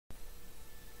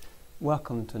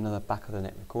Welcome to another back of the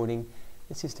net recording.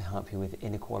 This is to help you with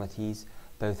inequalities,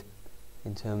 both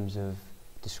in terms of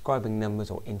describing numbers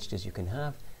or integers you can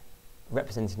have,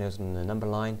 representing those on the number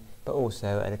line, but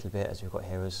also a little bit, as we've got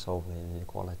here, as solving an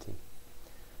inequality.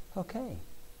 Okay,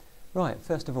 right,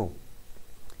 first of all,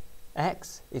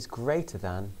 x is greater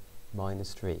than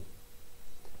minus 3.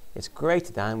 It's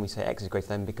greater than, we say x is greater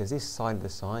than because this side of the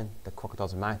sign, the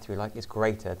crocodile's mouth, if you like, is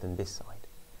greater than this side.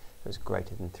 So it's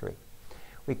greater than 3.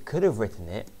 We could have written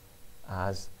it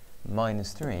as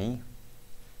minus 3,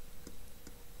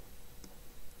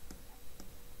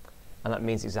 and that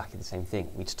means exactly the same thing.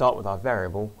 We'd start with our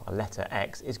variable, our letter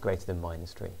x is greater than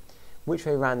minus 3. Which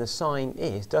way around the sign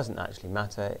is doesn't actually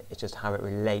matter, it's just how it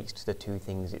relates to the two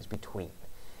things it's between.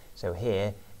 So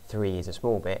here, 3 is a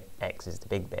small bit, x is the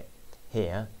big bit.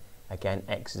 Here, again,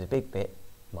 x is a big bit,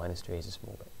 minus 3 is a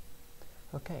small bit.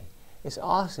 Okay, it's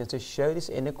asking us to show this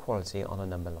inequality on a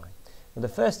number line. Well, the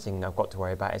first thing I've got to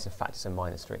worry about is the factors of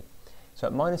minus 3. So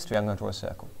at minus 3, I'm going to draw a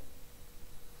circle.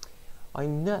 I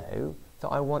know that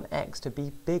I want x to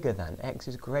be bigger than, x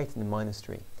is greater than minus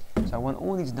 3. So I want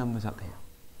all these numbers up here.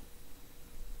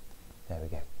 There we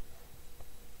go.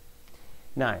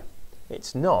 Now,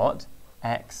 it's not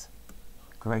x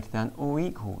greater than or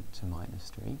equal to minus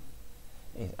 3.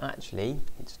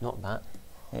 It's not that.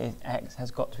 X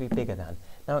has got to be bigger than.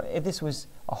 Now, if this was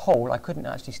a hole, I couldn't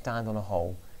actually stand on a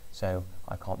hole. So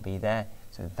I can't be there,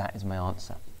 so that is my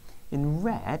answer. In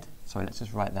red, sorry, let's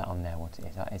just write that on there, what it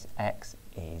is. That is x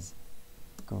is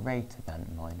greater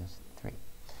than minus 3.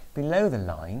 Below the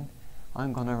line,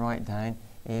 I'm going to write down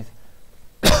if,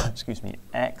 excuse me,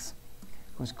 x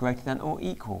was greater than or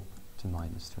equal to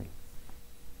minus 3.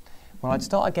 Well, I'd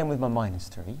start again with my minus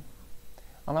 3,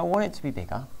 and I want it to be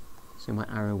bigger, so my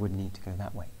arrow would need to go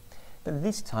that way. But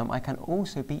this time, I can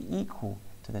also be equal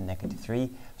to the negative 3,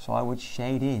 so I would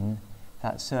shade in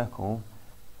that circle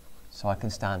so I can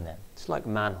stand there. It's like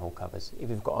manhole covers. If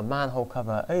you've got a manhole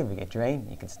cover over your drain,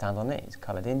 you can stand on it, it's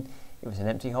coloured in. If it's an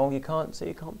empty hole, you can't, so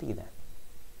you can't be there.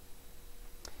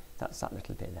 That's that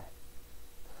little bit there.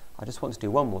 I just want to do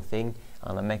one more thing,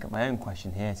 and I'll make up my own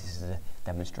question here. This is a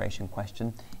demonstration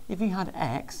question. If you had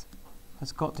x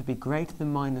has got to be greater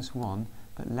than minus 1,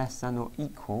 but less than or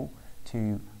equal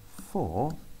to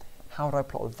 4, how would I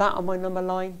plot that on my number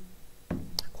line?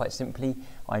 Quite simply,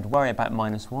 I'd worry about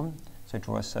minus 1, so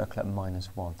draw a circle at minus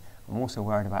 1. I'm also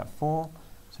worried about 4,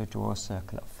 so draw a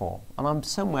circle at 4. And I'm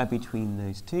somewhere between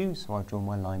those two, so I draw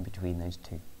my line between those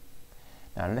two.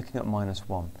 Now, looking at minus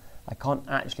 1, I can't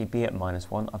actually be at minus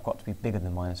 1. I've got to be bigger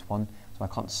than minus 1, so I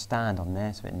can't stand on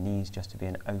there, so it needs just to be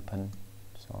an open,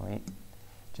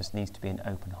 just needs to be an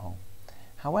open hole.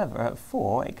 However, at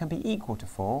 4, it can be equal to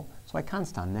 4, so I can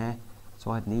stand there. So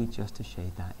I'd need just to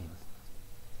shade that in.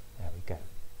 There we go.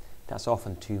 That's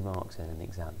often 2 marks in an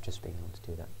exam, just being able to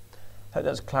do that. Hope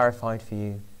that's clarified for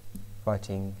you,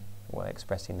 writing or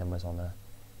expressing numbers on a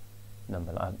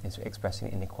number line, expressing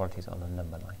inequalities on a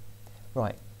number line.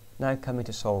 Right, now coming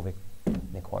to solving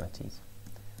inequalities.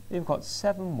 We've got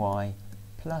 7y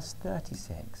plus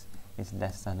 36 is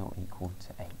less than or equal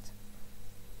to 8.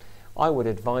 I would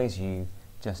advise you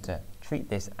just to treat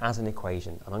this as an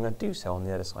equation, and I'm going to do so on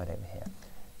the other side over here.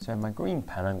 So in my green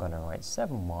pen, I'm going to write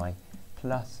 7y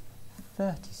plus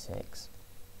 36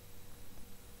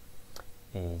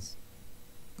 is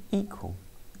equal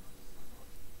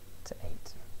to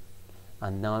 8.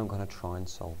 And now I'm going to try and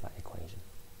solve that equation.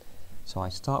 So I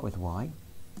start with y,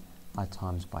 I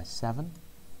times by 7,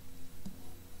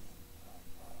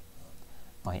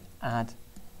 I add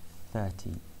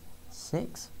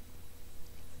 36,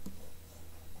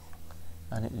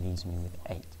 and it leaves me with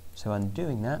 8. So I'm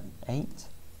doing that, 8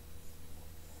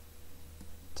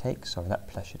 that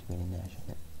plus should have been in there,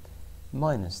 shouldn't it?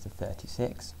 Minus the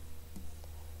 36,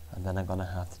 and then I'm going to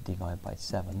have to divide by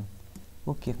 7,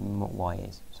 will give me what y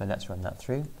is. So let's run that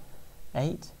through.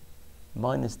 8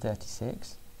 minus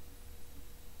 36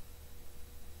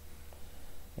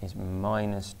 is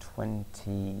minus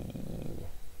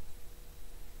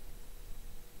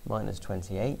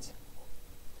 28.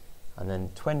 And then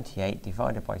 28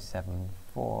 divided by 7,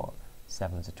 4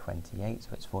 7s are 28, so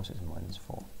it's 4, so it's minus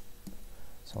 4.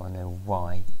 So I know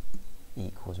y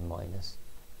equals minus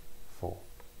 4.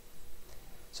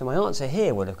 So my answer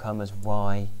here would have come as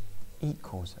y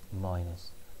equals minus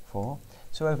 4.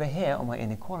 So over here on my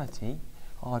inequality,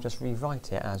 I'll just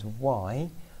rewrite it as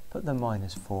y, put the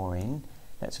minus 4 in.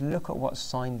 Let's look at what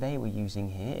sign they were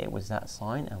using here. It was that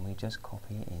sign, and we just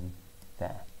copy it in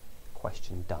there.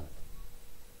 Question done.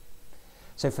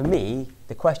 So for me,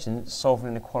 the question, solving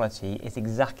an inequality, is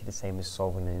exactly the same as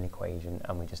solving an equation,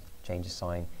 and we just change the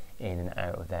sign in and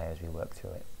out of there as we work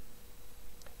through it.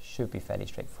 should be fairly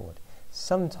straightforward.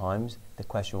 Sometimes the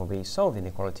question will be solve the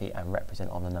inequality and represent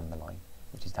on the number line,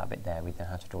 which is that bit there. We then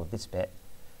have to draw this bit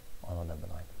on our number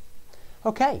line.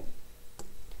 Okay,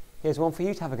 here's one for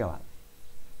you to have a go at.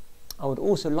 I would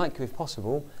also like you, if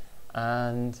possible,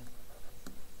 and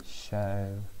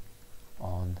show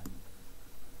on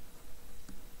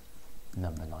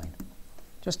number line,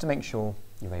 just to make sure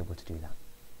you're able to do that.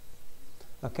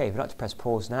 Okay, if you'd like to press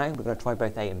pause now, we're going to try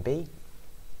both A and B.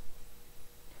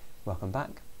 Welcome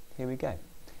back. Here we go.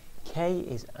 K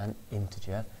is an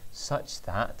integer such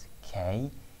that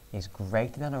K is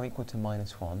greater than or equal to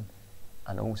 -1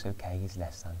 and also K is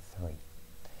less than 3.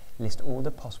 List all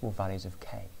the possible values of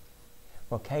K.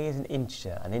 Well, K is an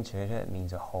integer. An integer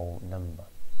means a whole number.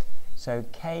 So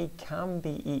K can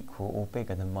be equal or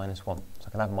bigger than -1. So I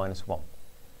can have -1.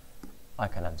 I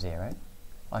can have 0.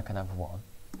 I can have 1.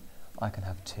 I can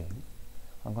have 2.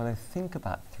 I'm going to think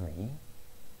about 3.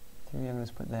 3 I'm going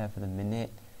to put there for the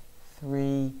minute.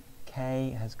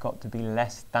 3K has got to be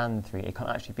less than 3. It can't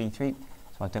actually be 3,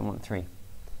 so I don't want 3.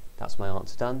 That's my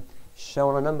answer done. Show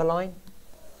on a number line.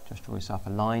 Just draw yourself a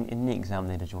line. In the exam,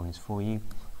 they'd have drawn this for you.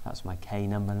 That's my K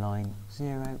number line.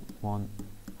 0, 1,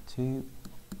 2,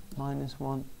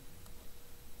 -1,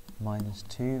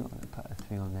 -2. I'm going to put a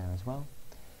 3 on there as well.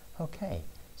 Okay,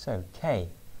 so K,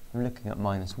 I'm looking at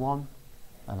 -1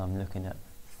 and I'm looking at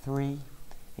 3.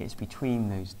 It's between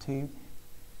those two.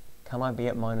 Can I be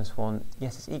at -1?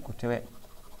 Yes, it's equal to it.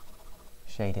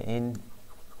 Shade it in.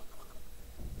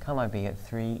 Can I be at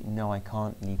 3? No, I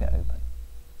can't. Leave it open.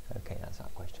 Okay, that's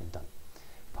that question done.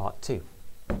 Part 2.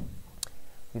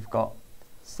 We've got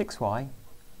 6y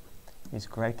is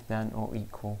greater than or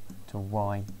equal to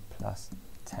y plus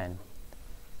 10.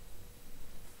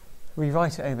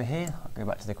 Rewrite it over here. I'll go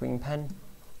back to the green pen.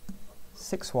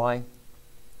 6y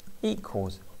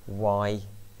equals y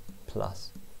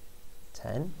plus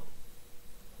 10.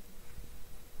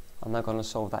 I'm now going to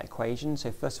solve that equation.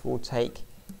 So first of all, take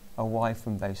a y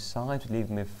from both sides,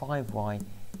 leaving with 5y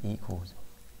equals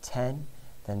 10.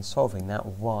 Then solving that,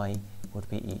 y would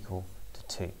be equal to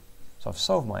 2. So I've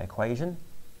solved my equation.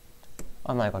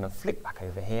 I'm now going to flick back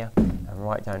over here and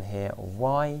write down here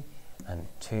y and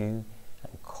 2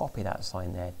 and copy that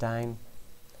sign there down.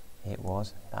 It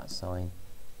was that sign.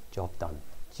 Job done.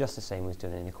 Just the same as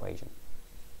doing an equation.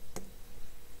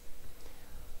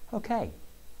 Okay,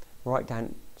 write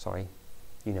down, sorry,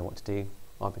 you know what to do.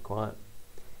 I'll be quiet.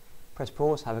 Press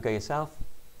pause, have a go yourself.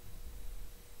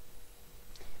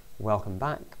 Welcome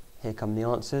back. Here come the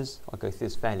answers. I'll go through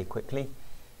this fairly quickly.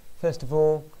 First of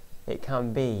all, it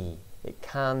can be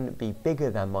bigger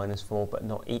than -4 but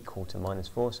not equal to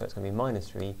 -4, so it's going to be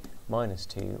 -3,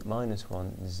 -2,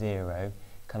 -1, 0.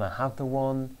 Can I have the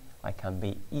 1? I can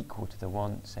be equal to the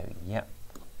 1, so yep.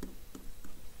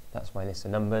 That's my list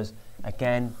of numbers.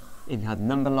 Again, if you had the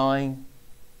number line,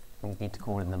 we need to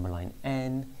call it number line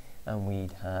n, and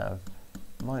we'd have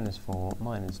 -4,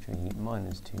 -3,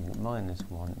 -2,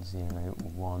 -1, 0,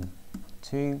 1,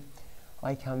 2.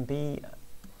 I can be,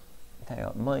 there you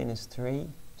are, -3.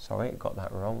 Sorry, I got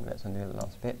that wrong. Let's undo the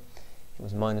last bit. It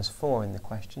was -4 in the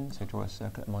question, so draw a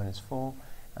circle at -4,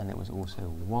 and it was also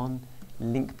 1.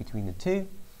 Link between the two.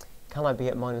 Can I be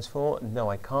at -4?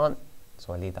 No, I can't,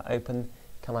 so I leave that open.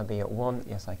 Can I be at 1?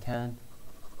 Yes, I can.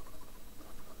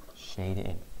 Shade it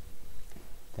in.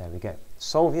 There we go.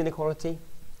 Solve the inequality.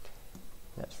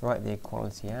 Let's write the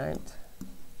equality out.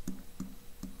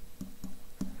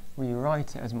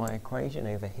 Rewrite it as my equation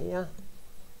over here.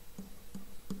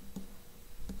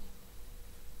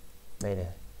 Made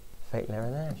a fatal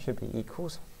error there. Should be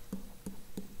equals.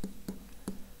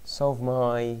 Solve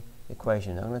my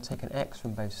equation. I'm going to take an x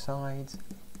from both sides.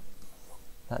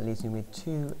 That leaves me with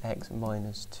 2x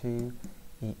minus 2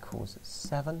 equals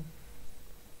 7.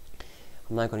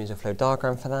 I'm now going to use a flow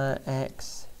diagram for that.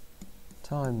 X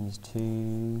times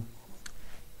 2,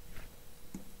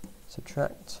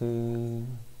 subtract 2,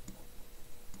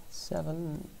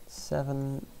 7,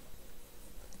 7,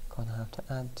 going to have to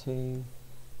add 2,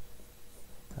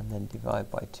 and then divide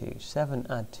by 2. 7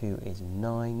 add 2 is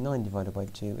 9, 9 divided by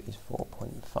 2 is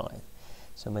 4.5.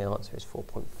 So my answer is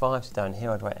 4.5. So down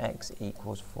here I'd write x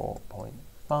equals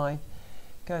 4.5.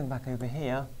 Going back over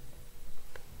here,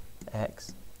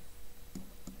 x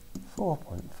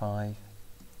 4.5.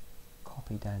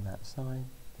 Copy down that sign.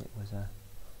 It was a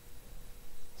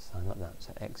sign like that.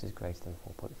 So x is greater than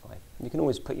 4.5. You can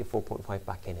always put your 4.5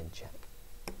 back in and check.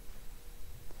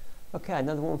 Okay,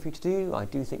 another one for you to do. I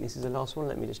do think this is the last one.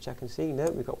 Let me just check and see. No,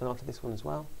 we've got one after this one as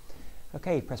well.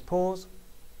 Okay, press pause.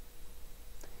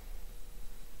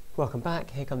 Welcome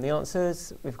back. Here come the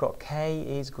answers. We've got k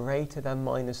is greater than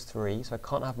 -3, so I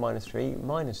can't have -3,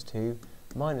 -2,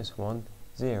 minus 1,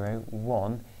 0,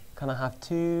 1. Can I have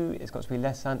 2? It's got to be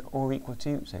less than or equal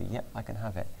to, so yep, I can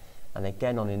have it. And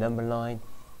again on your number line,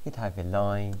 you'd have your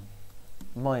line,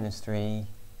 minus 3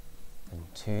 and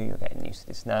 2. You're getting used to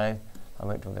this now. I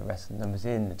won't draw the rest of the numbers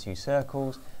in, the two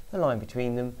circles, the line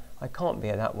between them. I can't be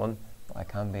at that one, but I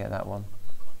can be at that one.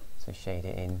 So shade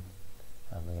it in,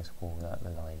 and we'll just call that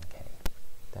the line K.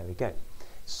 There we go.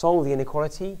 Solve the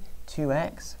inequality.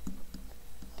 2x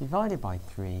divided by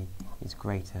 3 is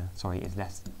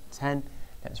less than 10.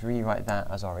 Let's rewrite that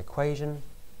as our equation.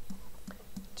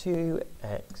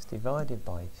 2x divided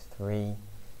by 3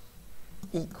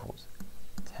 equals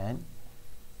 10.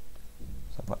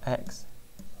 So I've got x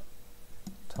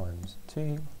times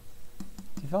 2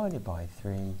 divided by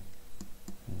 3 and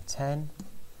 10.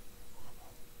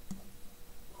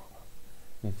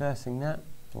 Reversing that,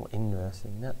 or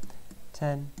inversing that,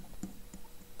 10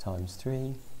 times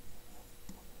 3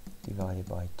 divided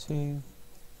by 2.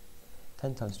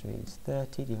 10 times 3 is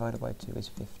 30, divided by 2 is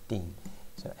 15.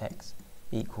 So x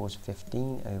equals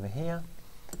 15 over here.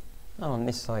 And on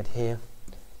this side here,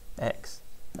 x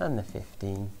and the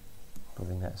 15,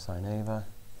 moving that sign over.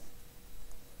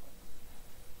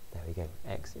 There we go,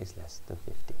 x is less than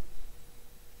 15.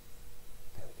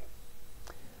 There we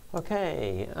go.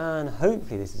 Okay, and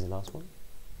hopefully this is the last one.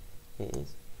 It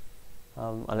is.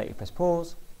 I'll let you press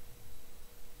pause.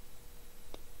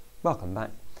 Welcome back.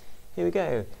 Here we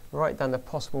go. Write down the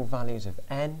possible values of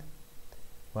n.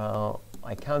 Well,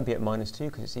 I can be at minus 2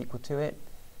 because it's equal to it.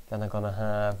 Then I'm going to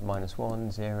have minus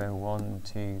 1, 0, 1,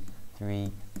 2,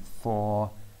 3,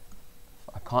 4.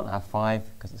 I can't have 5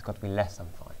 because it's got to be less than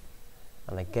 5.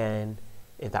 And again,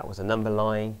 if that was a number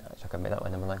line, actually I could make that my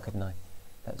number line, couldn't I?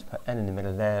 Let's put n in the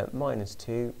middle there, minus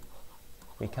 2.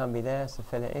 We can be there, so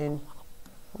fill it in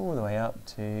all the way up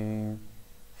to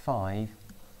 5.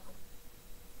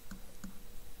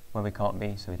 Where we can't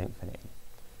be, so we don't fill it in.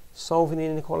 Solving the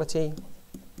inequality,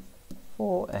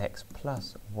 4x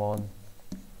plus 1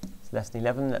 is less than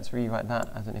 11. Let's rewrite that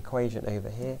as an equation over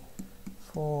here.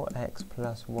 4x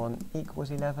plus 1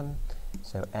 equals 11.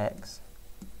 So x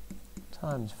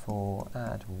times 4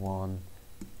 add 1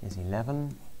 is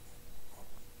 11.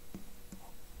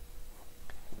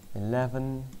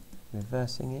 11,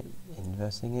 reversing it,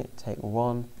 inversing it, take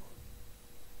 1,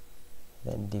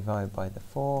 then divide by the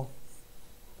 4.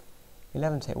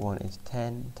 11 take 1 is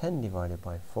 10. 10 divided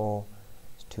by 4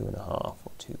 is 2.5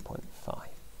 or 2.5.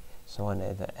 So I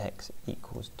know that x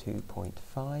equals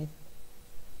 2.5.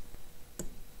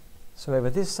 So over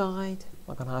this side,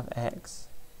 I'm going to have x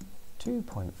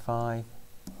 2.5.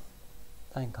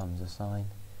 Then comes a sign.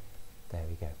 There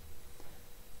we go.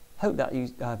 Hope that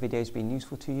video has been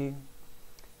useful to you.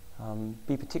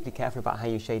 Be particularly careful about how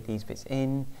you shade these bits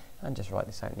in, and just write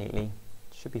this out neatly.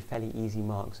 Should be fairly easy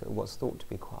marks at what's thought to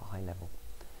be quite a high level.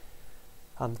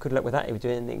 Good luck with that if you're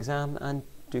doing it in the exam, and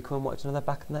do come and watch another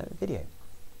back in that video.